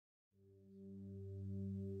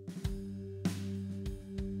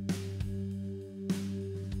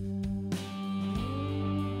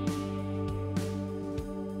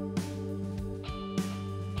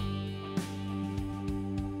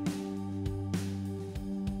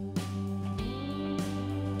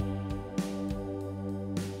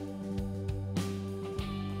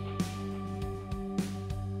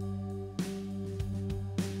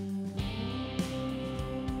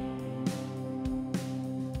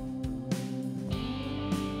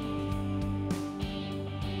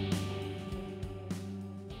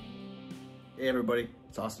Hey everybody,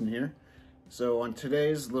 it's Austin here. So on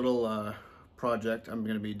today's little project, I'm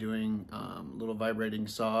going to be doing a little vibrating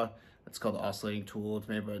saw. It's called the oscillating tool. It's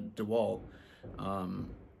made by DeWalt.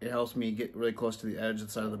 It helps me get really close to the edge of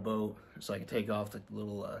the side of the boat so I can take off the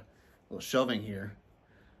little shelving here.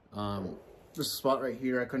 This spot right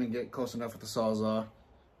here, I couldn't get close enough with the Sawzall,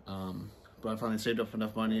 but I finally saved up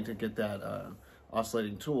enough money to get that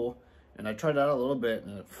oscillating tool, and I tried it out a little bit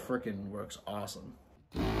and it freaking works awesome.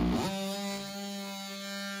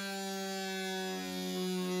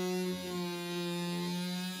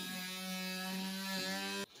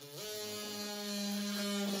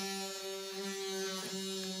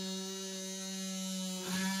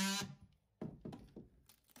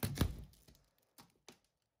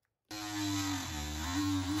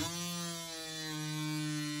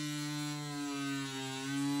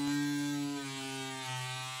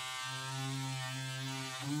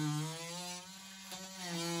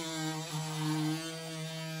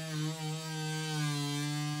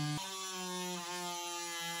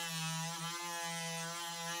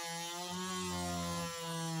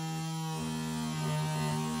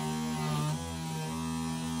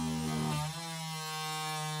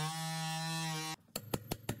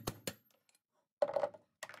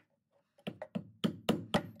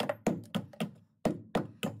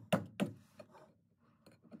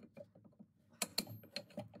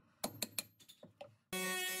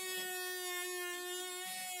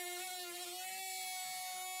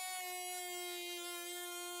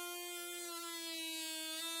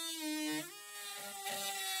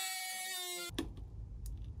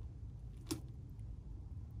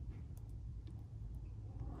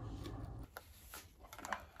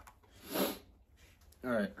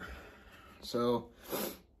 All right, so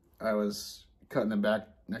I was cutting the back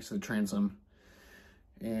next to the transom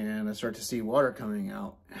and I start to see water coming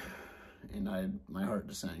out and my heart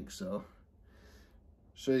just sank. So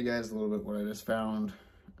show you guys a little bit what I just found.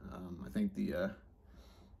 I think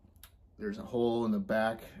there's a hole in the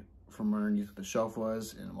back from underneath the shelf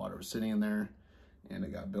was, and water was sitting in there and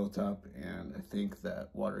it got built up, and I think that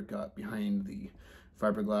water got behind the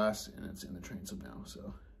fiberglass and it's in the transom now.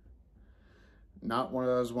 So not what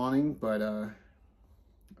I was wanting, but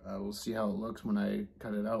we'll see how it looks when I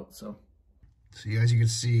cut it out. So as you can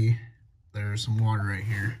see, there's some water right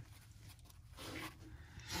here,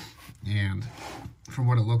 and from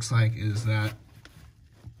what it looks like is that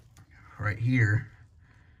right here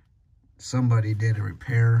somebody did a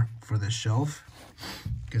repair for the shelf,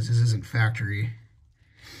 because this isn't factory,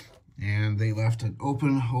 and they left an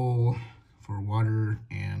open hole for water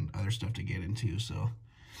and other stuff to get into. So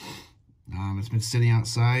it's been sitting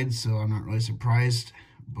outside, so I'm not really surprised,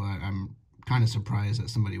 but I'm kind of surprised that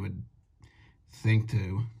somebody would think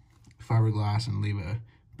to fiberglass and leave a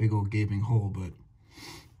big old gaping hole, but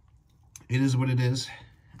it is what it is.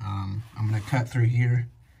 I'm going to cut through here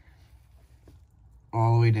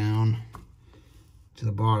all the way down to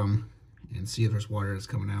the bottom and see if there's water that's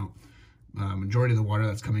coming out. Majority of the water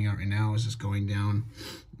that's coming out right now is just going down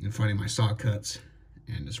and finding my saw cuts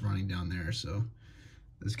and just running down there. So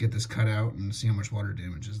let's get this cut out and see how much water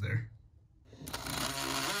damage is there.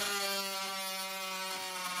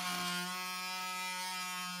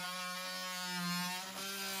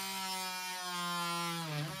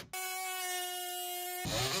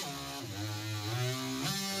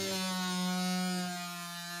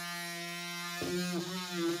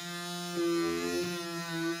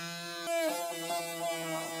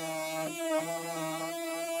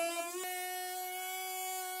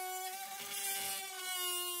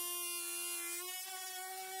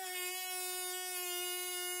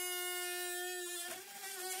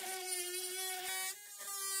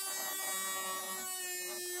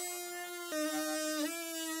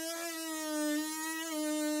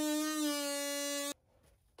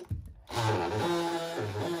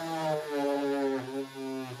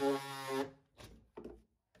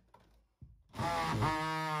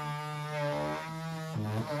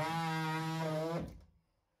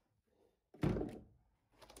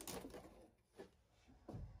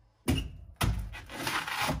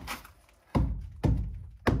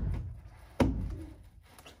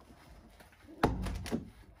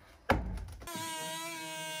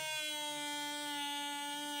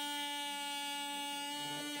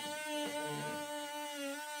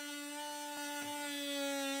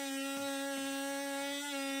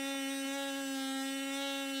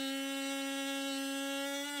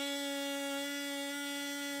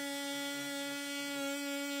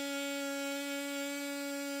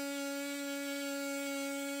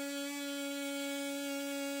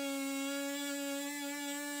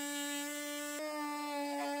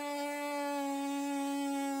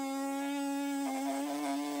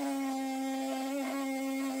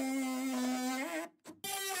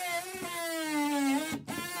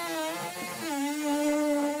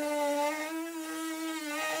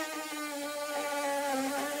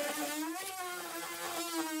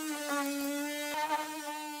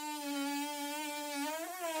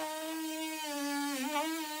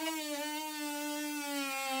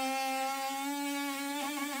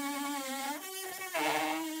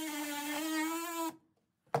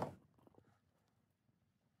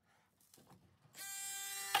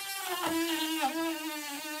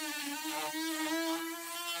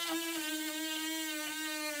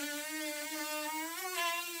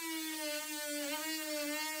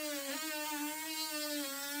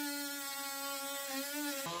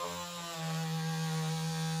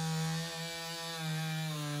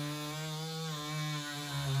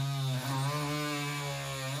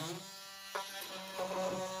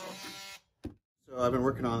 I've been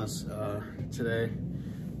working on this today,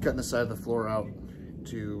 cutting the side of the floor out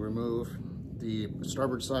to remove the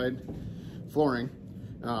starboard side flooring.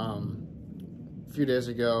 A few days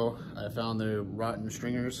ago, I found the rotten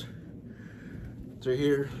stringers through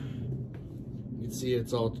here. You can see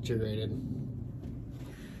it's all deteriorated.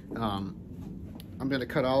 I'm gonna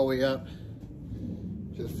cut all the way up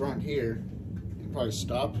to the front here and probably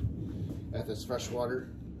stop at this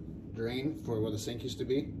freshwater drain for where the sink used to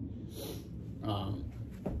be.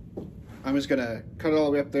 I'm just gonna cut it all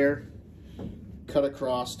the way up there, cut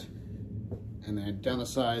across, and then down the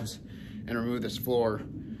sides and remove this floor.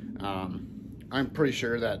 I'm pretty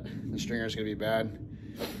sure that the stringer is gonna be bad.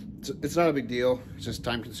 It's not a big deal, it's just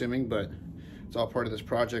time consuming, but it's all part of this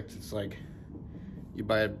project. It's like you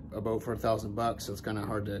buy a boat for $1,000, so it's kind of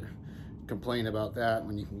hard to complain about that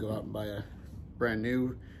when you can go out and buy a brand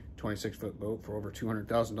new 26-foot boat for over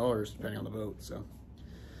 $200,000 depending on the boat. So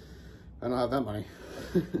I don't have that money.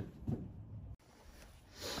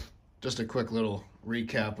 Just a quick little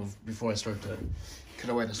recap of before I start to cut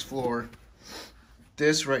away this floor.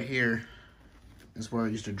 This right here is where I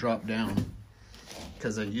used to drop down,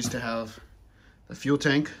 because I used to have the fuel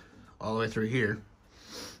tank all the way through here,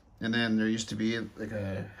 and then there used to be like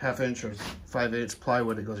a 1/2 inch or 5/8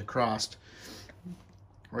 plywood that goes across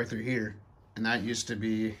right through here, and that used to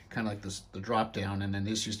be kind of like this, the drop down, and then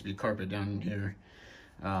this used to be carpet down in here.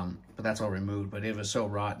 But that's all removed. But it was so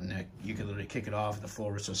rotten that you could literally kick it off. The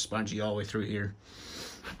floor was so spongy all the way through here.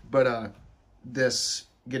 But this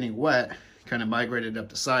getting wet kind of migrated up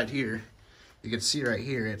the side here. You can see right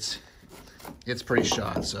here, it's pretty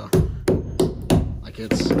shot. So like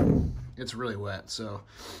it's really wet. So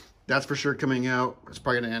that's for sure coming out. It's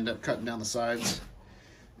probably gonna end up cutting down the sides,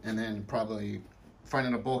 and then probably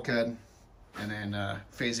finding a bulkhead and then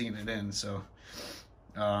phasing it in. So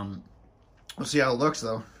we'll see how it looks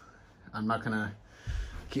though. I'm not gonna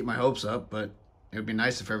keep my hopes up, but it would be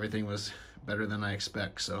nice if everything was better than I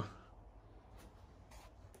expect. So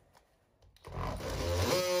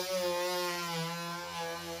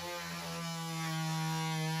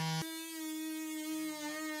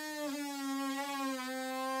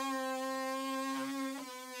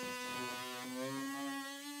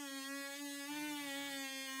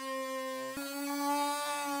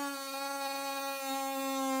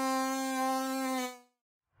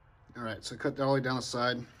alright, so cut all the way down the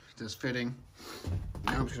side to this fitting.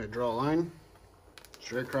 Now I'm just going to draw a line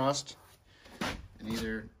straight across and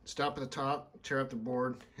either stop at the top, tear up the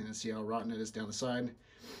board, and then see how rotten it is down the side.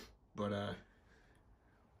 But we'll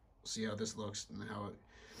see how this looks and how it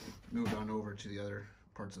moved on over to the other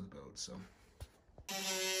parts of the boat. So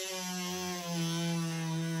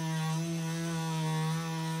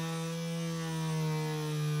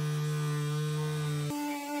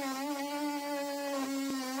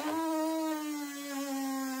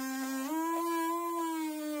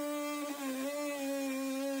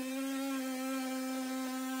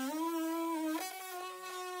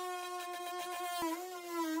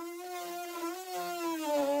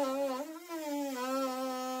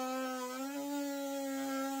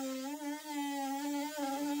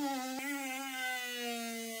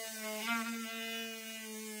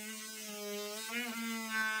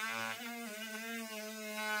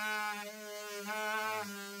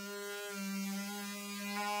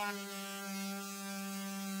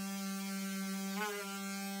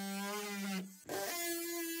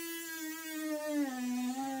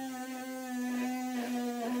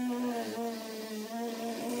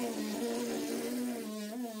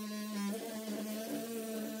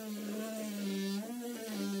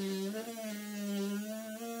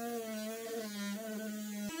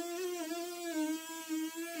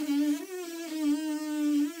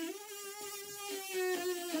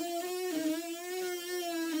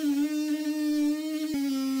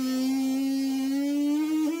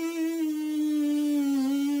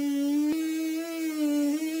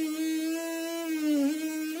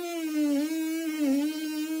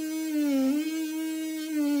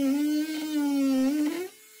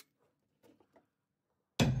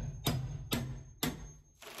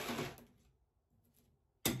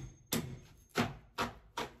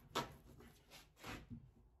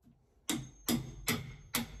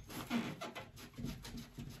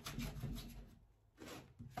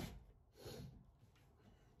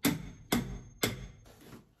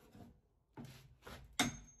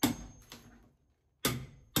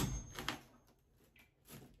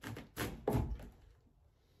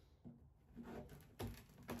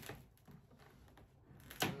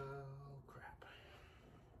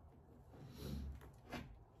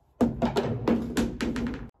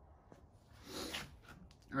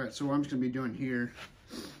alright, so what I'm just going to be doing here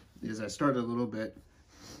is I started a little bit.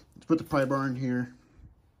 Let's put the pry bar in here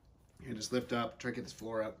and just lift up, try to get this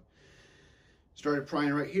floor up. Started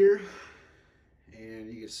prying right here,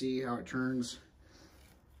 and you can see how it turns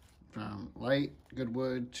from light good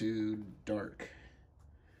wood to dark.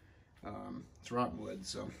 It's rotten wood,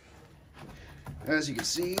 so as you can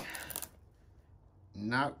see,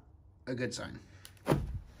 not a good sign.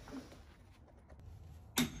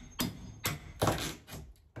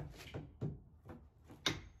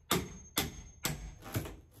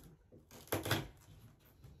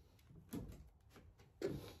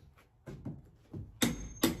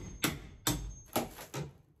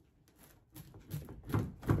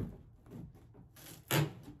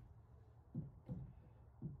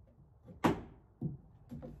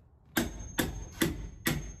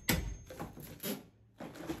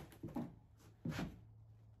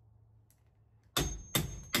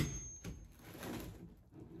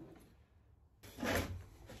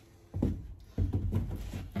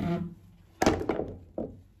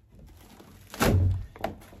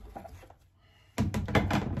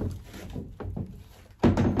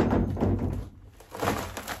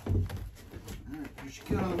 She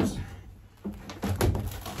comes.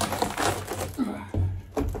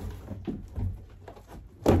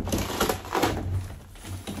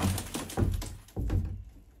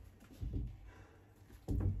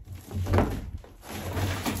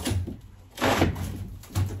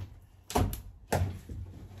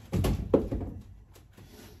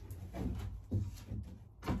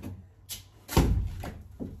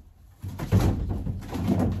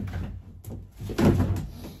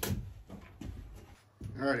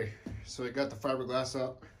 Alrighty, so we got the fiberglass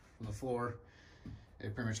up from the floor.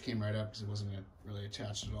 It pretty much came right up because it wasn't really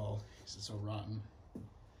attached at all because it's so rotten.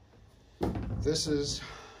 This is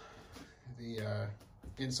the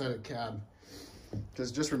inside of the cab.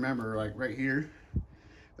 Because just remember, like right here,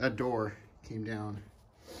 that door came down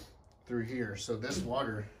through here. So this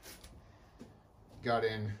water got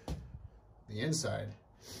in the inside.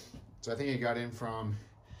 So I think it got in from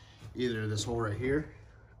either this hole right here,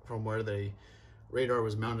 from where the radar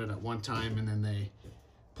was mounted at one time, and then they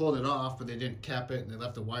pulled it off, but they didn't cap it, and they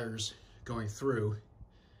left the wires going through.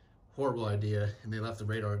 Horrible idea, and they left the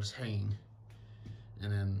radar just hanging.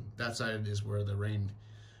 And then that side is where the rain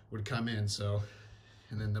would come in. So,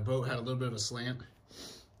 and then the boat had a little bit of a slant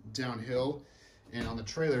downhill, and on the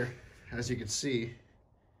trailer, as you can see,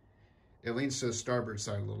 it leans to the starboard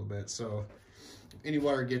side a little bit. So if any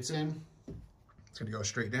water gets in, it's gonna go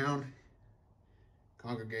straight down,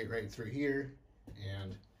 congregate right through here,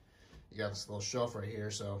 and you got this little shelf right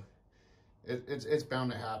here. So it's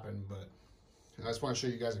bound to happen. But I just want to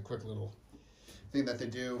show you guys a quick little thing that they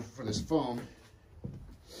do for this foam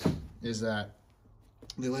is that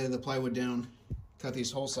they lay the plywood down, cut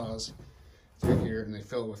these hole saws through here, and they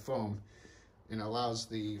fill it with foam, and it allows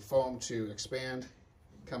the foam to expand,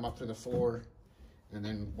 come up to the floor, and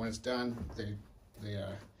then when it's done, they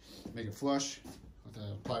make it flush with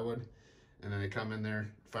the plywood, and then they come in there,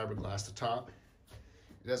 fiberglass the top.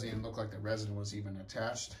 It doesn't even look like the resin was even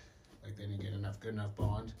attached, like they didn't get good enough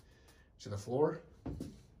bond to the floor.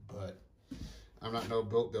 But I'm not no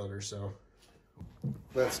boat builder, so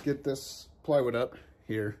let's get this plywood up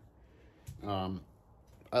here.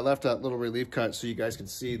 I left that little relief cut so you guys can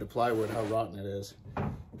see the plywood, how rotten it is,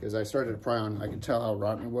 because I started to pry on, I could tell how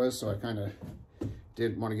rotten it was, so I kind of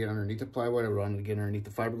didn't want to get underneath the plywood. I wanted to get underneath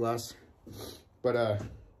the fiberglass, but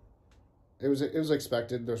it was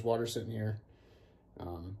expected. There's water sitting here.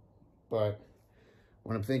 But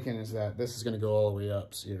what I'm thinking is that this is going to go all the way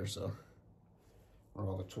up here, so where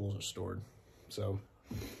all the tools are stored. So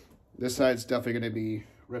this side's definitely going to be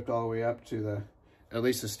ripped all the way up to the, at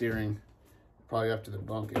least the steering, probably up to the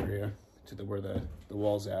bunk area, to the where the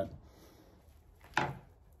wall's at.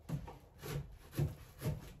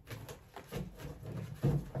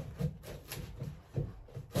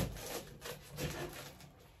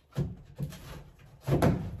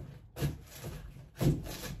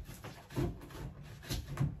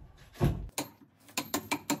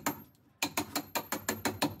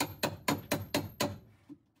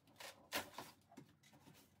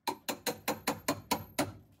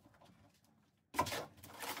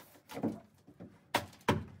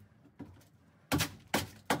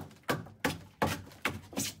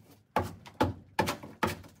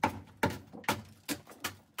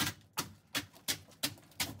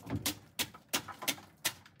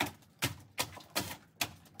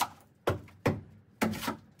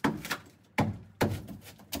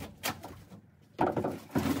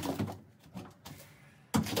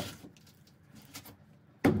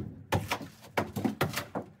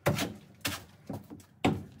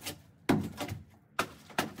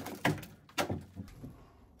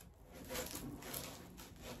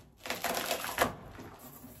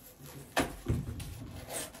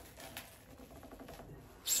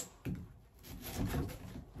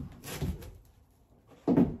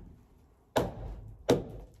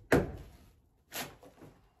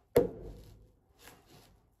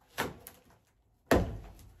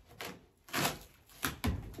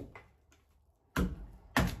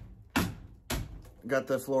 got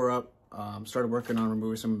the floor up, started working on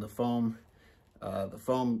removing some of the foam. The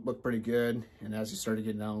foam looked pretty good, and as you started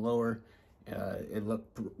getting down lower, it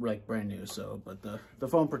looked like brand new. So, but the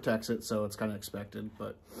foam protects it, so it's kind of expected.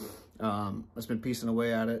 But I've been piecing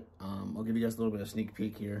away at it. I'll give you guys a little bit of sneak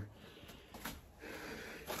peek here.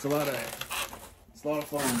 It's a lot of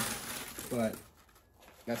foam, but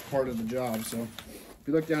that's part of the job. So if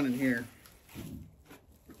you look down in here,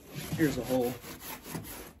 here's a hole.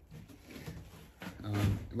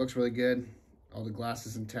 It looks really good. All the glass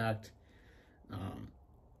is intact.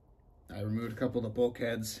 I removed a couple of the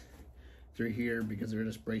bulkheads through here because they're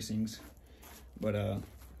just bracings. But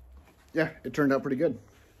yeah, it turned out pretty good.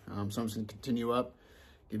 So I'm just gonna continue up,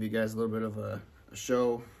 give you guys a little bit of a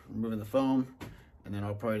show, removing the foam, and then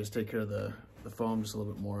I'll probably just take care of the foam just a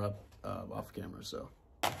little bit more up off camera. So.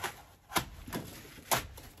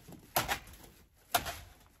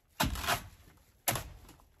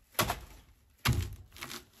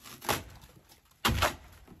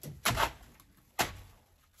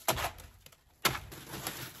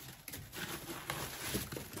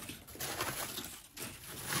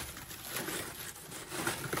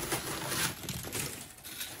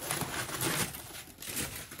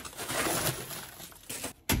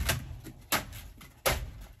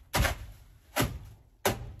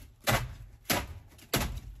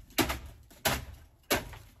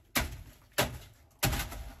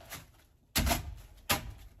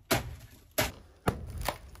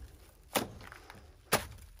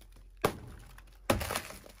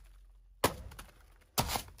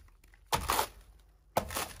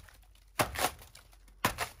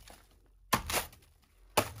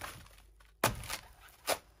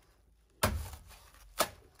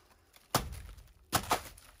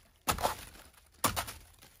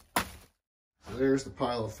 There's the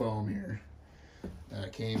pile of foam here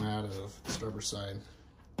that came out of the starboard side.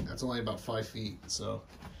 That's only about 5 feet, so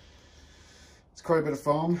it's quite a bit of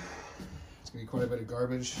foam. It's gonna be quite a bit of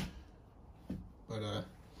garbage, but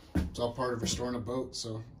it's all part of restoring a boat.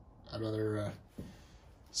 So I'd rather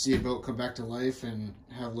see a boat come back to life and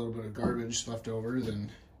have a little bit of garbage left over than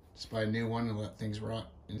just buy a new one and let things rot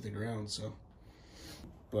into the ground. So,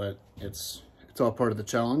 but it's all part of the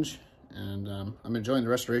challenge, and I'm enjoying the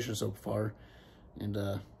restoration so far. And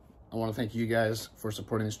I want to thank you guys for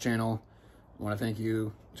supporting this channel. I want to thank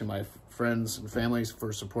you to my friends and families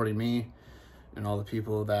for supporting me, and all the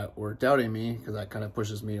people that were doubting me, because that kind of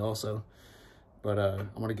pushes me also. But I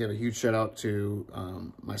want to give a huge shout out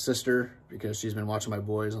to my sister, because she's been watching my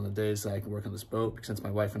boys on the days that I can work on this boat. Since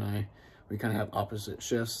my wife and I, we kind of have opposite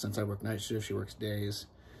shifts. Since I work night shift, she works days.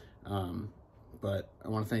 But I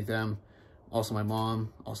want to thank them. Also my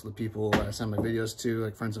mom, also the people that I send my videos to,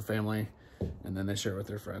 like friends and family, and then they share it with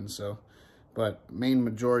their friends. So, but main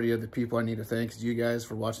majority of the people I need to thank is you guys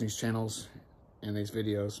for watching these channels and these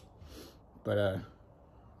videos. But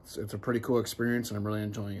it's a pretty cool experience, and I'm really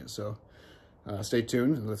enjoying it. So stay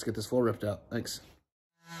tuned, and let's get this floor ripped out. Thanks.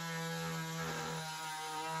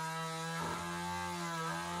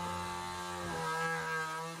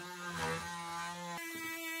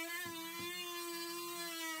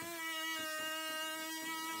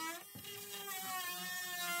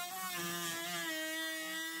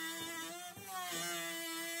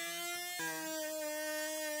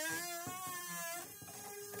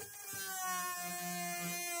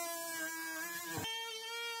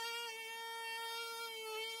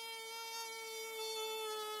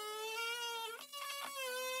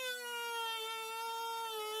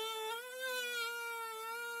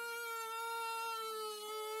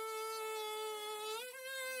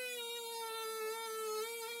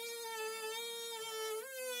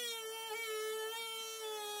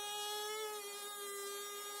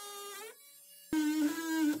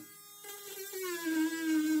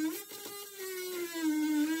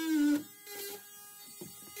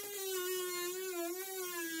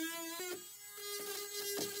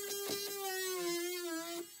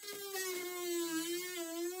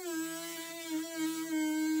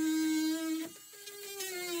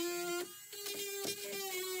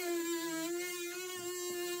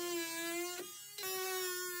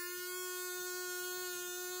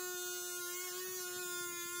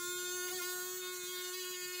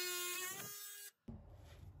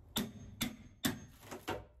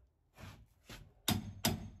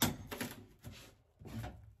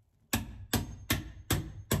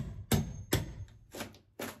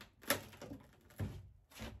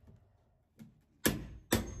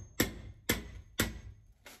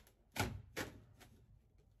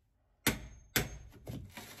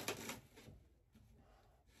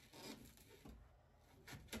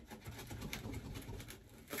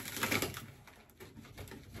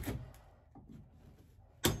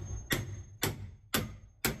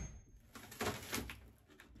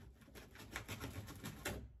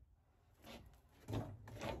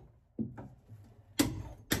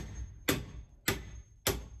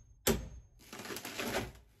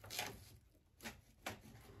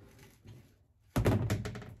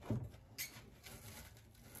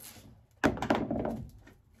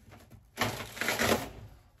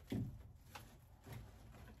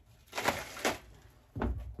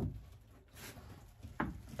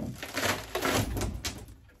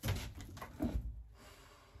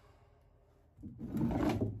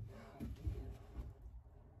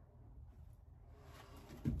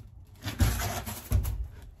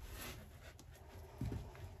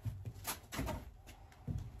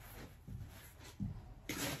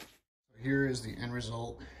 here is the end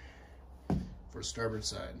result for starboard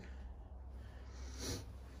side.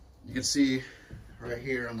 You can see right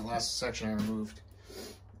here on the last section I removed,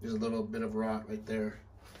 there's a little bit of rot right there.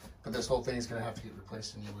 But this whole thing is gonna have to get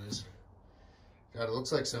replaced anyways. God, it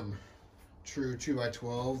looks like some true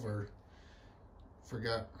 2x12, or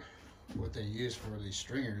forgot what they use for these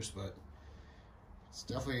stringers, but it's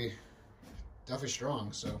definitely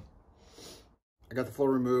strong. So I got the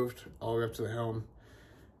floor removed all the way up to the helm.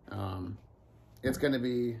 It's going to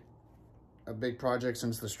be a big project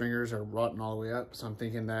since the stringers are rotting all the way up. So I'm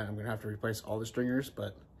thinking that I'm going to have to replace all the stringers,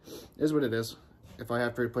 but it is what it is. If I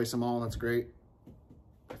have to replace them all, that's great.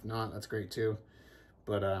 If not, that's great too.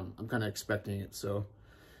 But I'm kind of expecting it. So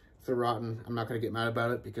if they're rotten, I'm not going to get mad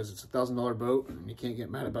about it because it's a $1,000 boat and you can't get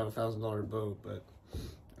mad about a $1,000 boat. But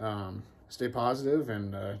stay positive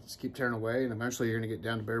and just keep tearing away, and eventually you're going to get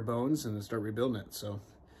down to bare bones and then start rebuilding it. So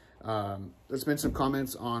there's been some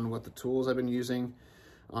comments on what the tools I've been using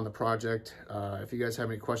on the project. If you guys have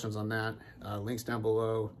any questions on that, links down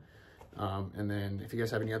below. And then if you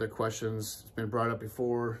guys have any other questions, it's been brought up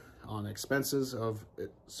before on expenses of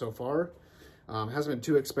it so far. It hasn't been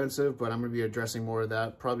too expensive, but I'm going to be addressing more of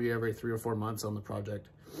that probably every 3 or 4 months on the project.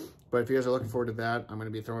 But if you guys are looking forward to that, I'm going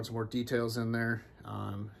to be throwing some more details in there.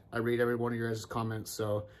 I read every one of your guys' comments,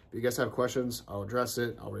 so if you guys have questions, I'll address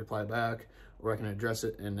it, I'll reply back, or I can address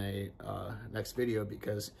it in a next video,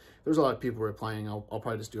 because there's a lot of people replying. I'll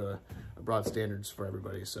probably just do a broad standards for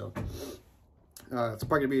everybody. So that's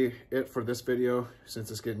probably gonna be it for this video,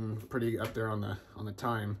 since it's getting pretty up there on the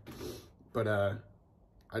time. But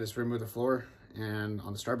I just removed the floor and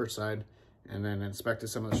on the starboard side, and then inspected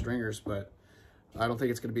some of the stringers. But I don't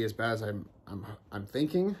think it's gonna be as bad as I'm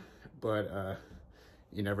thinking. But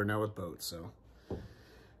you never know with boats. So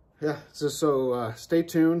yeah, so stay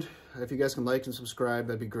tuned. If you guys can like and subscribe,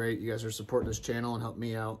 that'd be great. You guys are supporting this channel and help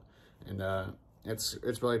me out, and it's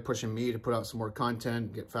really pushing me to put out some more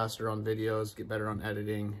content, get faster on videos, get better on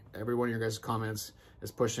editing. Every one of your guys' comments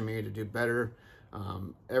is pushing me to do better.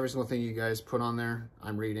 Every single thing you guys put on there,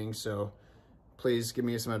 I'm reading. So please give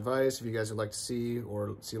me some advice if you guys would like to see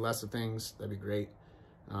or see less of things. That'd be great.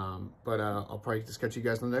 But I'll probably just catch you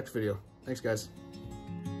guys in the next video. Thanks, guys.